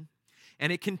women,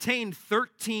 and it contained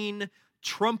 13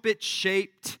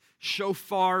 trumpet-shaped,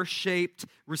 shofar-shaped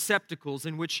receptacles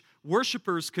in which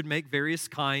worshipers could make various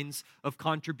kinds of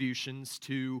contributions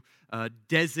to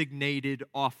designated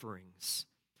offerings.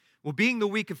 Well, being the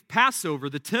week of Passover,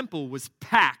 the temple was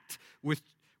packed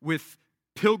with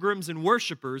pilgrims and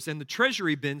worshipers, and the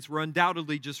treasury bins were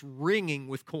undoubtedly just ringing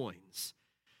with coins.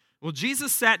 Well,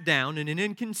 Jesus sat down in an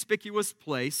inconspicuous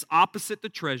place opposite the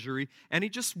treasury, and he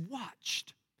just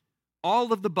watched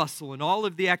all of the bustle and all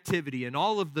of the activity and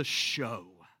all of the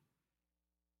show.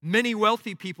 Many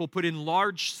wealthy people put in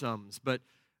large sums, but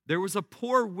there was a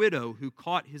poor widow who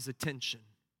caught his attention.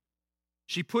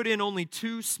 She put in only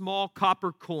 2 small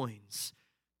copper coins.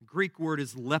 The Greek word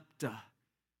is lepta,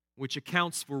 which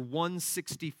accounts for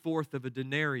 1/64 of a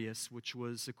denarius, which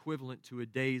was equivalent to a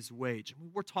day's wage. I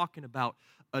mean, we're talking about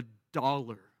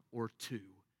 $1 or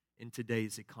 2 in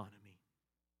today's economy.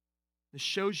 This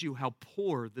shows you how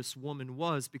poor this woman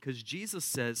was, because Jesus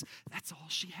says that's all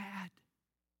she had.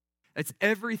 That's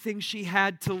everything she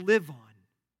had to live on.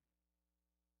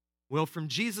 Well, from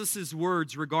Jesus'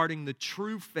 words regarding the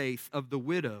true faith of the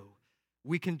widow,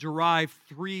 we can derive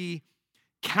 3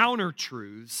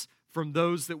 counter-truths from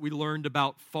those that we learned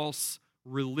about false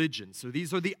religion. So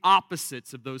these are the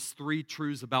opposites of those 3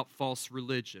 truths about false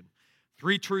religion.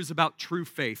 3 truths about true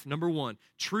faith. Number 1,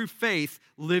 true faith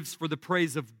lives for the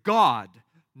praise of God,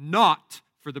 not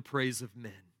for the praise of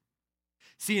men.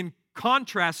 See, in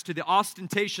contrast to the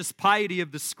ostentatious piety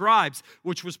of the scribes,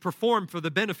 which was performed for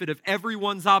the benefit of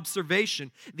everyone's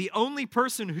observation, the only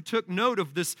person who took note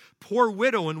of this poor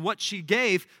widow and what she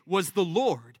gave was the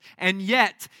Lord. And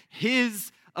yet,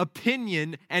 his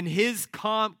opinion and his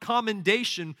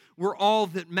commendation were all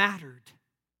that mattered.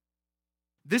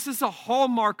 This is a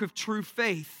hallmark of true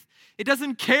faith. It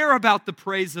doesn't care about the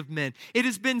praise of men. It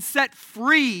has been set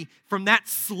free from that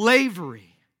slavery,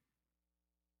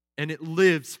 and it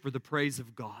lives for the praise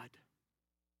of God.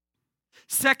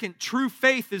 Second, true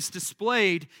faith is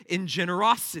displayed in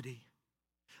generosity.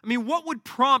 I mean, what would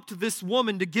prompt this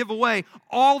woman to give away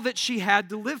all that she had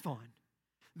to live on?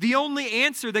 The only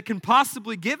answer that can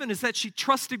possibly be given is that she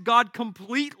trusted God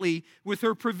completely with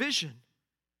her provision.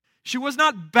 She was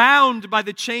not bound by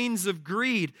the chains of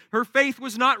greed. Her faith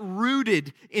was not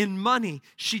rooted in money.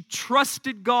 She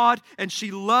trusted God and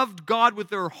she loved God with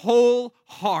her whole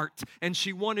heart. And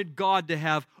she wanted God to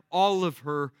have all of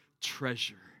her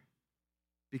treasure,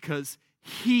 because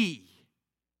He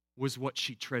was what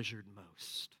she treasured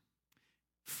most.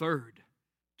 Third,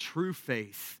 true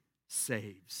faith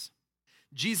saves.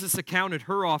 Jesus accounted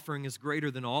her offering as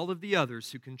greater than all of the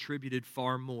others who contributed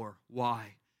far more.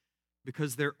 Why?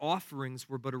 Because their offerings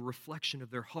were but a reflection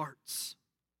of their hearts.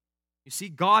 You see,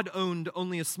 God owned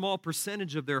only a small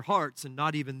percentage of their hearts, and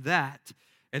not even that,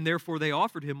 and therefore they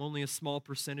offered Him only a small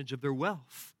percentage of their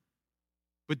wealth.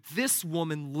 But this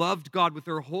woman loved God with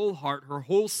her whole heart, her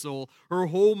whole soul, her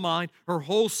whole mind, her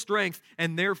whole strength,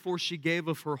 and therefore she gave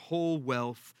of her whole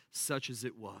wealth, such as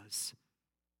it was.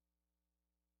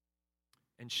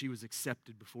 And she was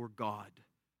accepted before God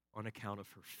on account of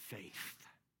her faith.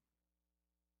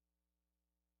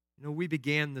 You know, we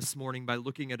began this morning by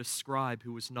looking at a scribe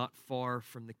who was not far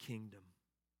from the kingdom.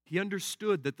 He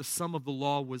understood that the sum of the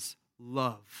law was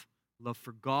love. Love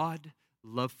for God,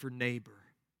 love for neighbor.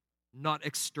 Not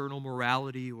external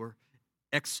morality or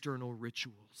external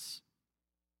rituals.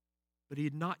 But he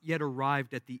had not yet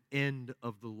arrived at the end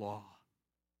of the law,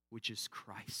 which is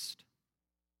Christ.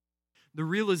 The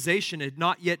realization had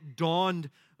not yet dawned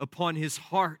upon his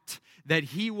heart that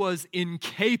he was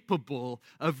incapable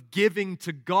of giving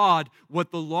to God what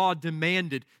the law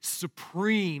demanded: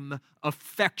 supreme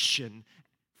affection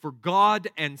for God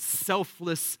and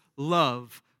selfless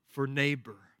love for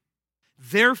neighbor.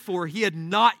 Therefore, he had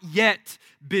not yet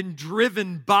been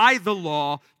driven by the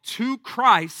law to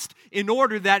Christ in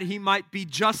order that he might be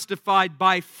justified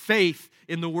by faith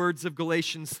in the words of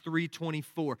Galatians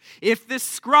 3:24. If this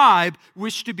scribe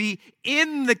wished to be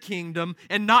in the kingdom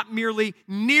and not merely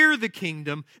near the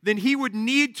kingdom, then he would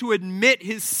need to admit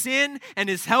his sin and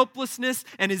his helplessness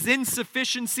and his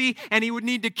insufficiency, and he would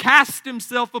need to cast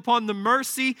himself upon the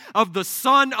mercy of the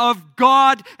Son of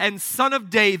God and Son of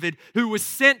David, who was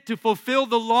sent to fulfill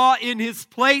the law in his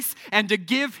place and to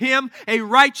give him a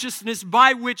righteousness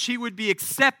by which he would be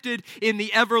accepted in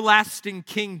the everlasting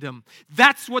kingdom.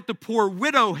 That's what the poor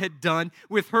widow had done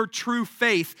with her true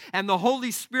faith, and the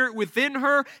Holy Spirit within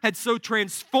her had so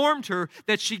transformed her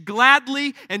that she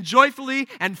gladly and joyfully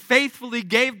and faithfully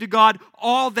gave to God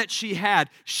all that she had.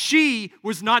 She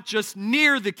was not just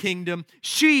near the kingdom,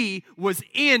 she was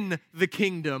in the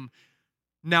kingdom.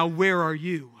 Now, where are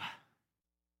you?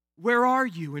 Where are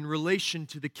you in relation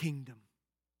to the kingdom?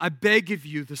 I beg of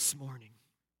you this morning,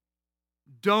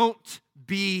 don't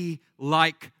be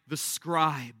like the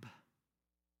scribe.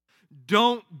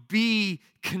 Don't be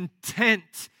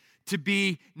content to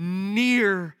be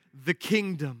near the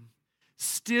kingdom,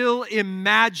 still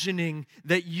imagining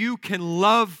that you can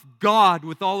love God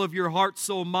with all of your heart,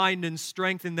 soul, mind, and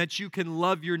strength, and that you can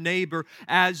love your neighbor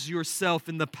as yourself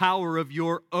in the power of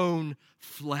your own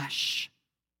flesh.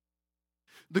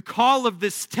 The call of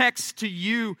this text to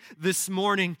you this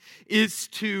morning is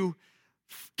to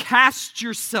cast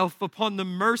yourself upon the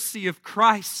mercy of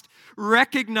Christ.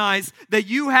 Recognize that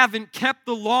you haven't kept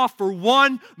the law for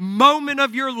one moment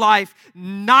of your life,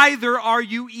 neither are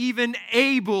you even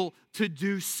able to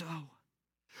do so.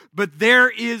 But there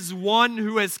is one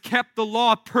who has kept the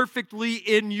law perfectly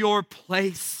in your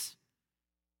place.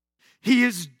 He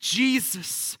is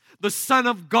Jesus, the Son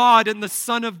of God and the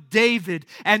Son of David.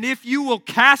 And if you will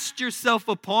cast yourself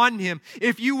upon Him,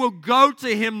 if you will go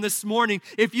to Him this morning,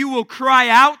 if you will cry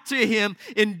out to Him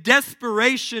in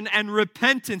desperation and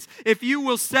repentance, if you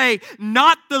will say,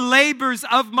 not the labors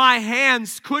of my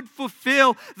hands could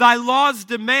fulfill thy law's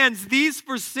demands, these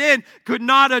for sin could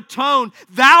not atone,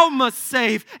 thou must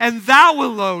save, and thou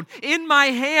alone. In my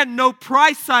hand no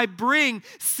price I bring,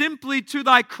 simply to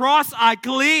thy cross I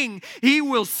cling. He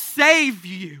will save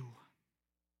you.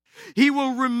 He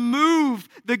will remove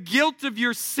the guilt of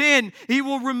your sin. He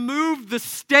will remove the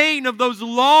stain of those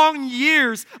long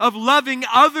years of loving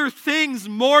other things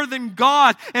more than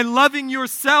God and loving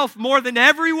yourself more than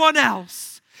everyone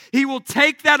else. He will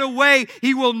take that away.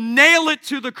 He will nail it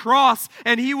to the cross,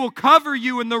 and He will cover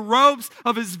you in the robes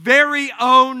of His very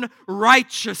own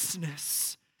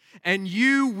righteousness. And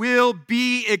you will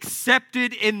be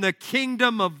accepted in the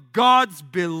kingdom of God's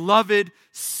beloved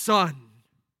Son.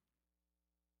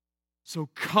 So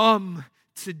come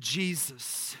to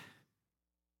Jesus.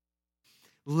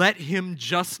 Let Him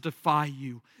justify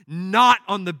you, not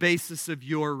on the basis of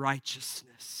your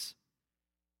righteousness,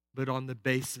 but on the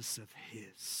basis of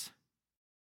His.